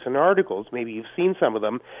in recent articles, maybe you've seen some of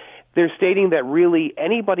them, they're stating that really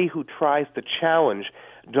anybody who tries to challenge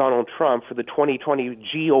Donald Trump for the 2020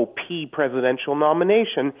 GOP presidential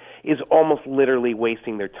nomination is almost literally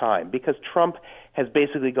wasting their time, because Trump has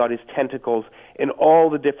basically got his tentacles in all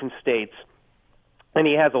the different states, and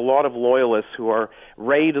he has a lot of loyalists who are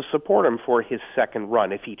ready to support him for his second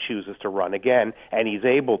run if he chooses to run again, and he's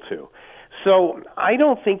able to. So I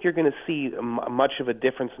don't think you're going to see much of a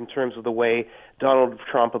difference in terms of the way Donald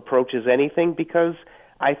Trump approaches anything, because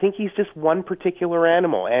I think he's just one particular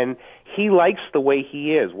animal, and he likes the way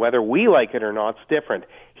he is. Whether we like it or not, it's different.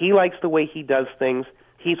 He likes the way he does things.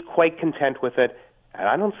 He's quite content with it, and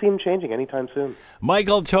I don't see him changing anytime soon.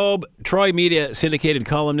 Michael Taube, Troy Media syndicated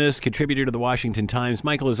columnist, contributor to the Washington Times.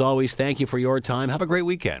 Michael, as always, thank you for your time. Have a great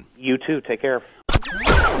weekend. You too. Take care.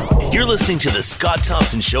 You're listening to the Scott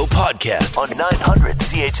Thompson Show podcast on 900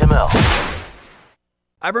 CHML.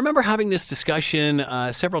 I remember having this discussion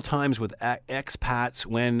several times with expats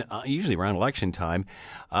when, usually around election time,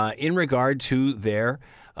 in regard to their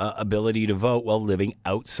ability to vote while living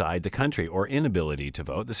outside the country, or inability to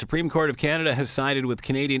vote. The Supreme Court of Canada has sided with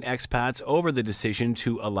Canadian expats over the decision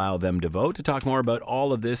to allow them to vote. To talk more about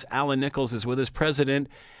all of this, Alan Nichols is with us, President,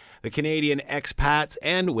 the Canadian Expats,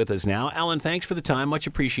 and with us now. Alan, thanks for the time. Much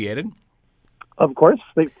appreciated. Of course.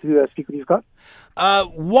 Thanks to speak with you, Scott.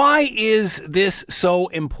 Why is this so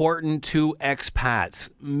important to expats?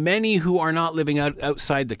 Many who are not living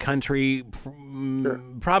outside the country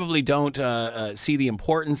probably don't see the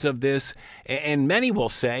importance of this. And many will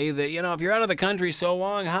say that, if you're out of the country so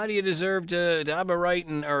long, how do you deserve to have a right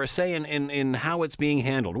or a say in how it's being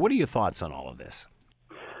handled? What are your thoughts on all of this?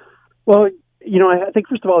 Well, I think,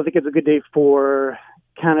 first of all, I think it's a good day for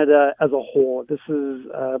Canada as a whole. This is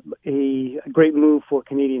a great move for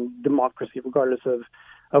Canadian democracy, regardless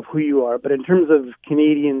of who you are. But in terms of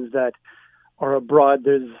Canadians that are abroad,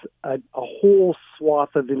 there's a whole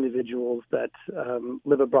swath of individuals that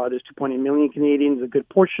live abroad. There's 2.8 million Canadians. A good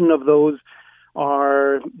portion of those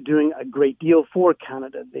are doing a great deal for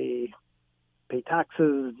Canada. They pay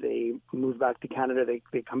taxes. They move back to Canada.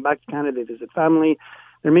 They come back to Canada. They visit family.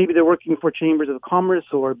 Maybe they're working for chambers of commerce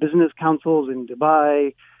or business councils in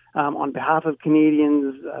Dubai on behalf of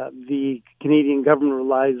Canadians. The Canadian government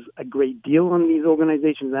relies a great deal on these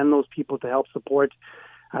organizations and those people to help support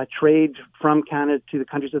trade from Canada to the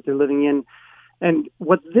countries that they're living in. And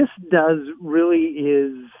what this does really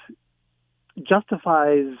is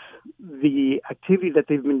justifies the activity that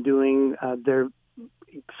they've been doing. They're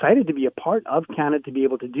excited to be a part of Canada, to be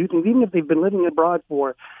able to do things, even if they've been living abroad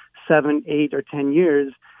for 7, 8, or 10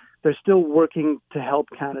 years, they're still working to help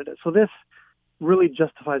Canada. So this really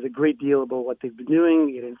justifies a great deal about what they've been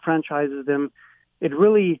doing. It enfranchises them. It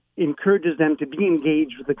really encourages them to be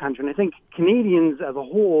engaged with the country. And I think Canadians as a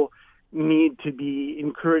whole need to be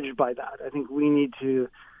encouraged by that. I think we need to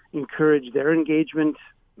encourage their engagement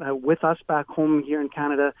with us back home here in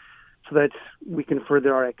Canada, so that we can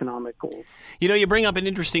further our economic goals. You bring up an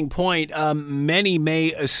interesting point. Many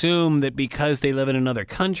may assume that because they live in another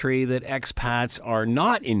country that expats are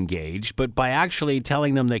not engaged, but by actually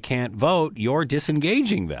telling them they can't vote, you're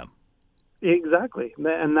disengaging them. Exactly.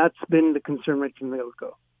 And that's been the concern right from the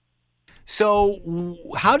get-go. So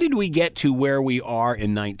how did we get to where we are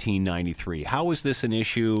in 1993? How was this an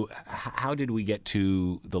issue? How did we get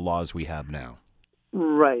to the laws we have now?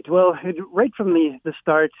 Right. Well, right from the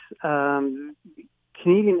start,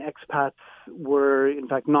 Canadian expats were, in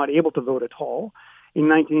fact, not able to vote at all. In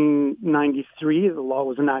 1993, the law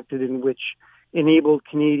was enacted in which enabled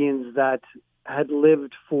Canadians that had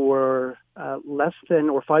lived for less than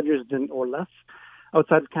or 5 years or less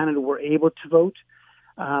outside of Canada were able to vote.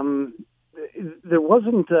 There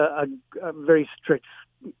wasn't a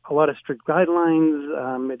lot of strict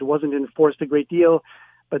guidelines. It wasn't enforced a great deal,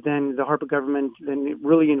 but then the Harper government then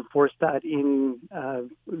really enforced that in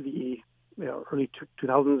the early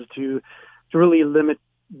 2000s to really limit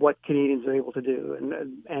what Canadians are able to do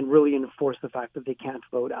and really enforce the fact that they can't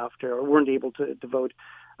vote after or weren't able to vote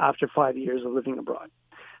after 5 years of living abroad.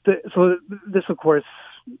 So this, of course,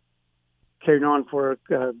 carried on for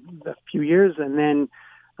a few years, and then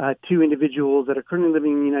two individuals that are currently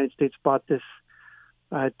living in the United States brought this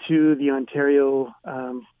to the Ontario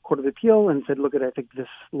Court of Appeal and said, look, I think this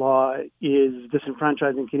law is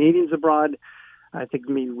disenfranchising Canadians abroad. I think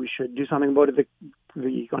maybe we should do something about it.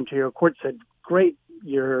 The Ontario Court said, great,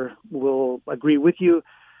 we'll agree with you.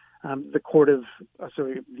 The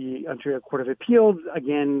Ontario Court of Appeal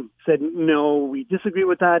again said, no, we disagree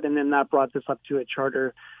with that. And then that brought this up to a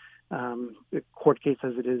charter court case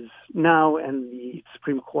as it is now. And the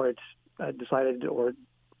Supreme Court decided, or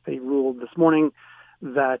they ruled this morning,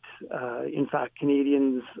 that in fact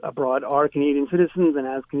Canadians abroad are Canadian citizens, and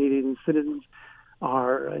as Canadian citizens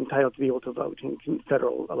are entitled to be able to vote in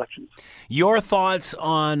federal elections. Your thoughts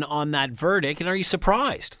on that verdict, and are you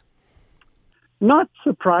surprised? Not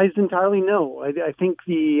surprised entirely, no. I think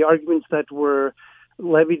the arguments that were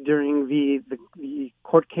levied during the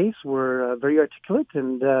court case were very articulate,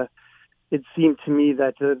 and it seemed to me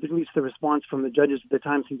that at least the response from the judges at the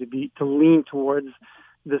time seemed to lean towards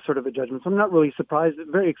this sort of a judgment. So I'm not really surprised,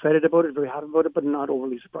 very excited about it, very happy about it, but not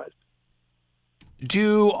overly surprised.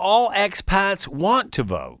 Do all expats want to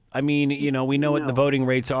vote? I mean, we know what the voting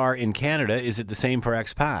rates are in Canada. Is it the same for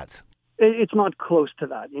expats? It's not close to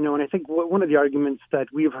that, and I think one of the arguments that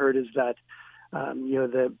we've heard is that,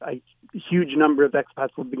 a huge number of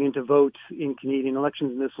expats will begin to vote in Canadian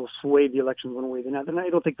elections, and this will sway the elections one way or another. And I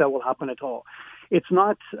don't think that will happen at all. It's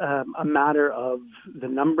not a matter of the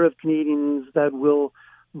number of Canadians that will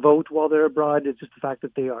vote while they're abroad. It's just the fact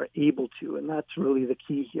that they are able to, and that's really the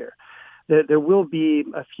key here. There will be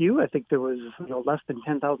a few. I think there was less than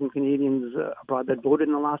 10,000 Canadians abroad that voted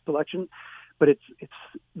in the last election, but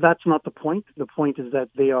that's not the point. The point is that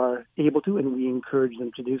they are able to, and we encourage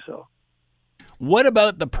them to do so. What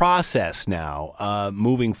about the process now,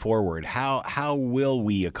 moving forward? How will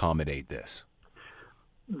we accommodate this?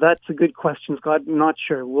 That's a good question, Scott. I'm not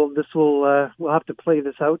sure. We'll have to play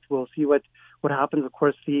this out. We'll see what happens. Of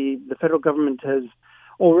course, the federal government has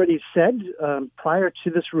already said prior to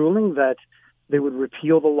this ruling that they would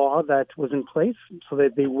repeal the law that was in place so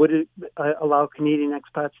that they would allow Canadian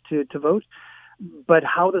expats to vote. But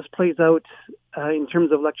how this plays out in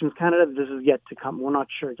terms of Elections Canada, this is yet to come. We're not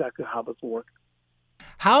sure exactly how this will work.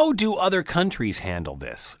 How do other countries handle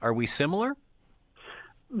this? Are we similar?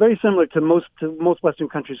 Very similar to most Western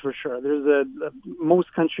countries, for sure. There's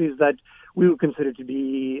most countries that we would consider to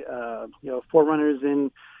be forerunners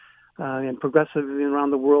in and progressive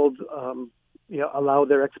around the world allow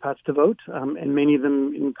their expats to vote, and many of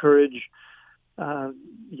them encourage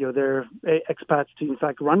their expats to in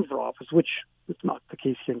fact run for office, which is not the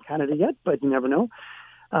case here in Canada yet, but you never know.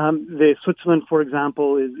 The Switzerland, for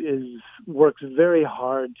example, works very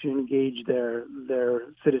hard to engage their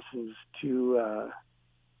citizens to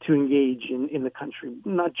engage in the country,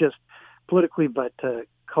 not just politically, but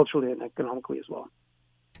culturally and economically as well.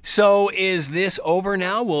 So is this over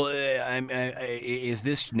now? Is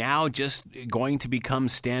this now just going to become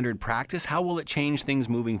standard practice? How will it change things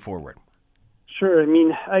moving forward? Sure. I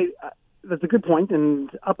mean, that's a good point. And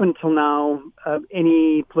up until now,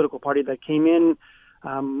 any political party that came in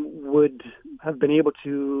would have been able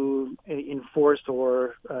to enforce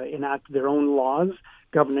or enact their own laws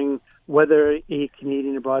governing whether a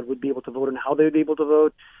Canadian abroad would be able to vote and how they would be able to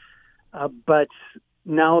vote. But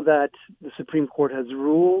now that the Supreme Court has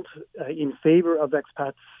ruled in favor of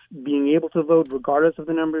expats being able to vote regardless of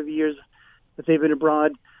the number of years that they've been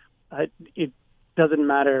abroad, it doesn't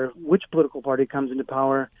matter which political party comes into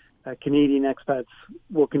power, Canadian expats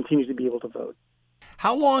will continue to be able to vote.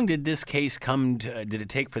 How long did this case did it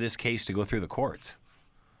take for this case to go through the courts?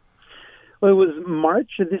 Well, it was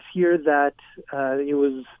March of this year that it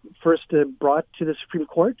was first brought to the Supreme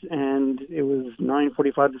Court, and it was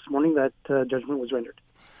 9:45 this morning that judgment was rendered.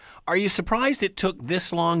 Are you surprised it took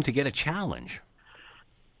this long to get a challenge?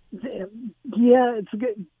 Yeah, it's a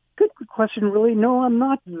good question, really. No, I'm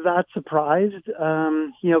not that surprised.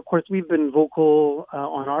 Of course, we've been vocal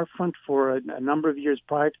on our front for a number of years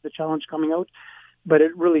prior to the challenge coming out, but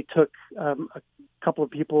it really took couple of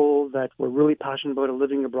people that were really passionate about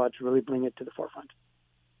living abroad to really bring it to the forefront.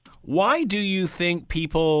 Why do you think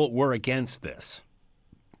people were against this?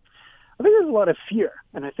 I think there's a lot of fear,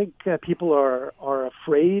 and I think people are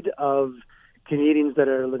afraid of Canadians that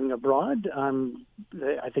are living abroad.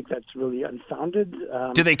 I think that's really unfounded.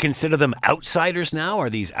 Do they consider them outsiders now?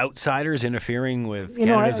 Are these outsiders interfering with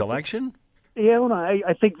Canada's election? Yeah, well,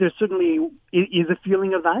 I think there certainly is a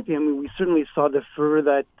feeling of that. I mean, we certainly saw the furor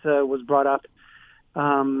that was brought up,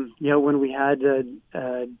 when we had,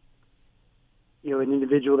 an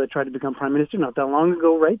individual that tried to become prime minister not that long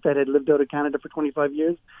ago, right, that had lived out of Canada for 25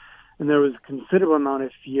 years. And there was a considerable amount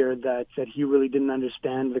of fear that he really didn't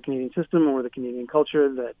understand the Canadian system or the Canadian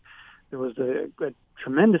culture, that there was a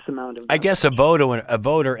tremendous amount of... I guess a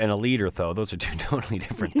voter and a leader, though, those are two totally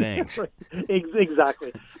different things.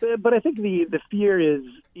 Exactly. But I think the fear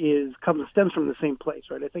stems from the same place,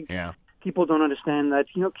 right? I think people don't understand that,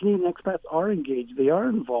 Canadian expats are engaged. They are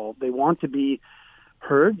involved. They want to be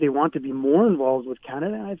heard. They want to be more involved with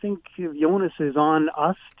Canada. And I think the onus is on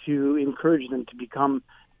us to encourage them to become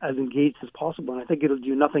as engaged as possible, and I think it'll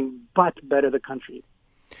do nothing but better the country.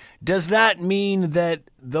 Does that mean that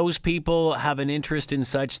those people have an interest in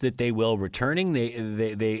such that they will returning?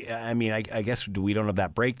 I guess we don't have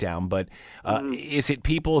that breakdown, but is it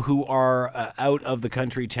people who are out of the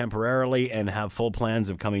country temporarily and have full plans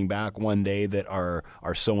of coming back one day that are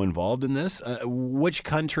so involved in this? Which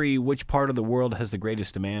country, which part of the world has the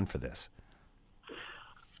greatest demand for this?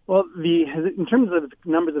 Well, in terms of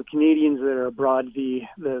numbers of Canadians that are abroad, the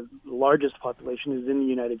largest population is in the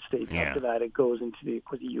United States. Yeah. After that, it goes into the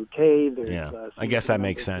UK. There's, I guess that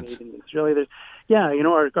makes sense. In Australia,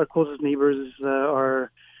 our closest neighbors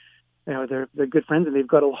are, they're good friends, and they've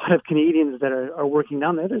got a lot of Canadians that are working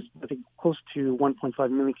down there. There's, I think, close to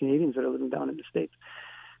 1.5 million Canadians that are living down in the States.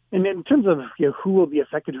 And in terms of who will be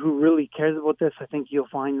affected, who really cares about this, I think you'll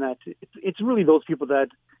find that it's really those people that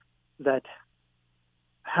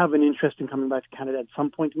have an interest in coming back to Canada at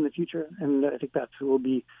some point in the future, and I think that's who will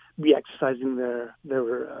be exercising their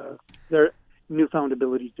newfound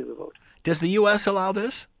ability to vote. Does the U.S. allow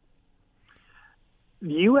this?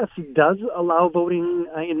 The U.S. does allow voting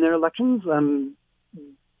in their elections,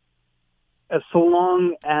 as so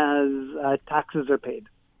long as taxes are paid.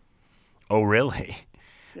 Oh, really?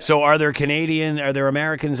 Yeah. So are there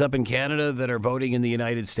Americans up in Canada that are voting in the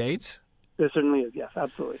United States? There certainly is, yes,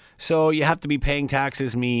 absolutely. So you have to be paying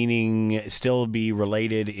taxes, meaning still be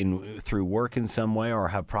related through work in some way or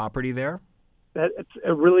have property there?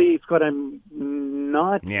 Scott, I'm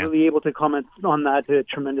not really able to comment on that a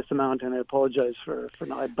tremendous amount, and I apologize for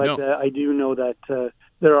not. But no. I do know that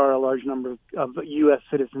there are a large number of U.S.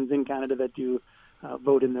 citizens in Canada that do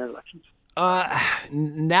vote in their elections.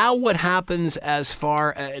 Now what happens as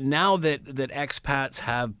far now that expats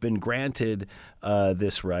have been granted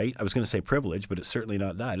this right? I was going to say privilege, but it's certainly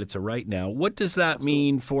not that. It's a right now. What does that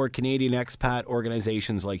mean for Canadian expat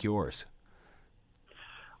organizations like yours?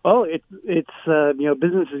 Well, it's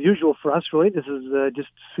business as usual for us, really. This is just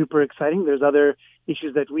super exciting. There's other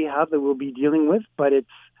issues that we have that we'll be dealing with, but it's,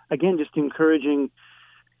 again, just encouraging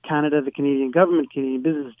Canada, the Canadian government, Canadian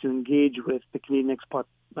business to engage with the Canadian expat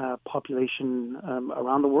population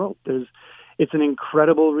around the world. It's an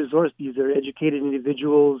incredible resource. These are educated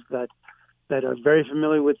individuals that are very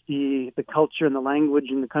familiar with the culture and the language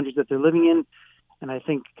in the countries that they're living in, and I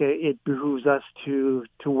think it behooves us to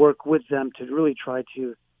work with them to really try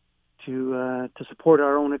to support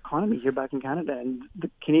our own economy here back in Canada, and the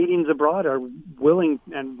Canadians abroad are willing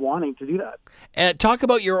and wanting to do that. Talk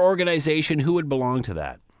about your organization. Who would belong to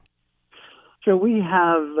that? So we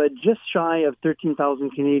have just shy of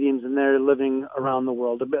 13,000 Canadians, and they're living around the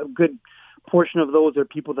world. A good portion of those are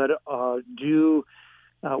people that do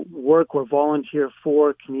work or volunteer for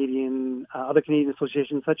other Canadian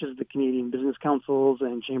associations, such as the Canadian Business Councils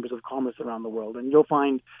and Chambers of Commerce around the world. And you'll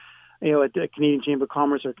find, at a Canadian Chamber of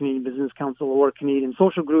Commerce or Canadian Business Council or Canadian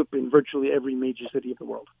Social Group in virtually every major city of the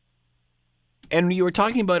world. And you were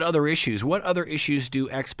talking about other issues. What other issues do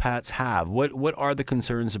expats have? What are the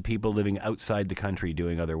concerns of people living outside the country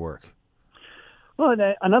doing other work? Well,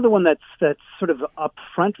 another one that's sort of up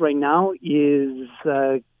front right now is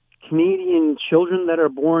Canadian children that are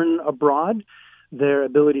born abroad. Their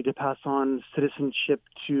ability to pass on citizenship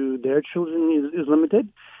to their children is limited,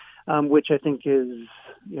 which I think is,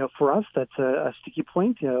 for us, that's a sticky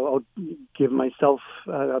point. I'll give myself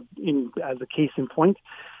as a case in point.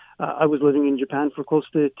 I was living in Japan for close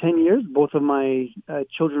to 10 years. Both of my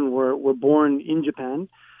children were born in Japan.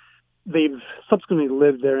 They've subsequently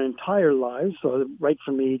lived their entire lives, so right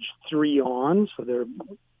from age 3 on, so they're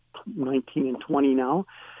 19 and 20 now.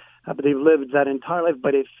 but they've lived that entire life.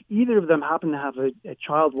 But if either of them happen to have a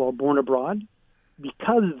child while born abroad,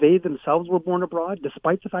 because they themselves were born abroad,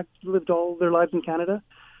 despite the fact that they lived all their lives in Canada,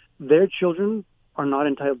 their children are not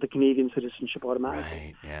entitled to Canadian citizenship automatically.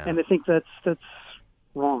 Right, yeah. And I think that's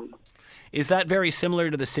wrong. Is that very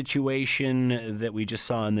similar to the situation that we just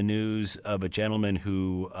saw in the news of a gentleman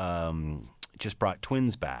who just brought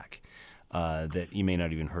twins back? That you may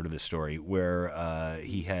not even heard of this story, where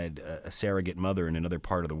he had a surrogate mother in another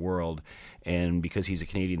part of the world, and because he's a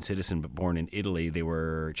Canadian citizen but born in Italy, they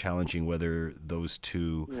were challenging whether those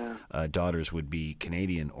two daughters would be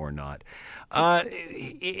Canadian or not.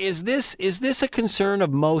 Is this a concern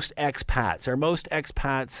of most expats? Are most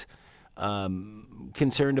expats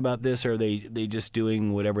concerned about this, or are they just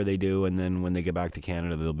doing whatever they do, and then when they get back to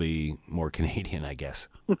Canada, they'll be more Canadian, I guess?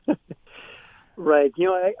 Right.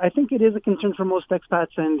 I think it is a concern for most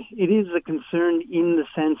expats, and it is a concern in the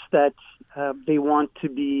sense that they want to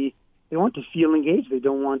feel engaged. They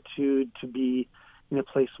don't want to be in a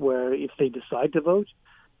place where if they decide to vote,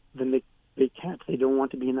 then they can't. They don't want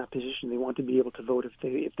to be in that position. They want to be able to vote if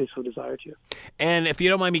they so desire to. And if you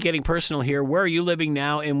don't mind me getting personal here, where are you living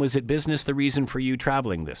now, and was it business the reason for you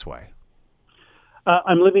traveling this way?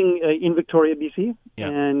 I'm living in Victoria, BC,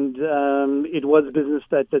 and it was business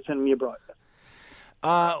that sent me abroad.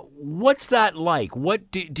 What's that like? What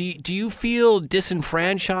do you feel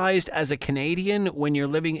disenfranchised as a Canadian when you're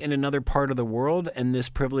living in another part of the world and this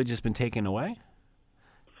privilege has been taken away?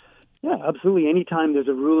 Yeah, absolutely. Anytime there's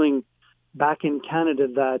a ruling back in Canada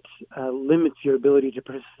that limits your ability to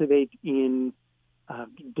participate in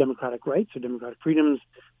democratic rights or democratic freedoms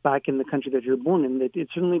back in the country that you're born in, it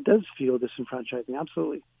certainly does feel disenfranchising.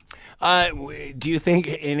 Absolutely. Do you think,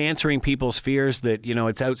 in answering people's fears that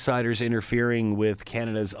it's outsiders interfering with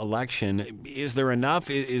Canada's election, is there enough?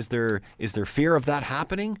 Is there fear of that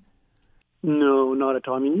happening? No, not at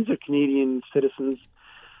all. I mean, these are Canadian citizens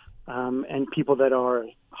and people that are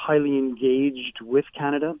highly engaged with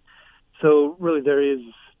Canada. So really,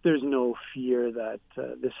 there's no fear that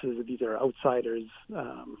these are outsiders,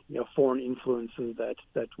 foreign influences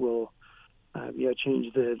that will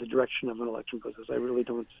change the direction of an election process. I really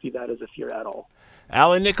don't see that as a fear at all.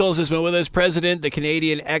 Alan Nichols has been with us, President, the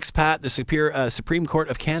Canadian expat. The Supreme Court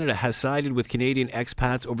of Canada has sided with Canadian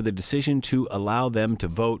expats over the decision to allow them to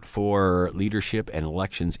vote for leadership and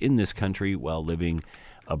elections in this country while living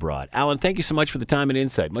abroad. Alan, thank you so much for the time and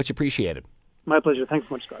insight. Much appreciated. My pleasure. Thanks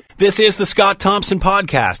so much, Scott. This is the Scott Thompson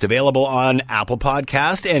Podcast, available on Apple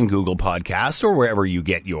Podcast and Google Podcast or wherever you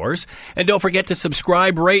get yours. And don't forget to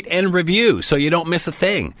subscribe, rate, and review so you don't miss a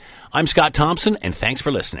thing. I'm Scott Thompson, and thanks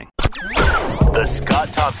for listening. The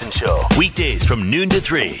Scott Thompson Show, weekdays from noon to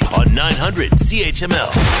 3 on 900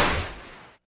 CHML.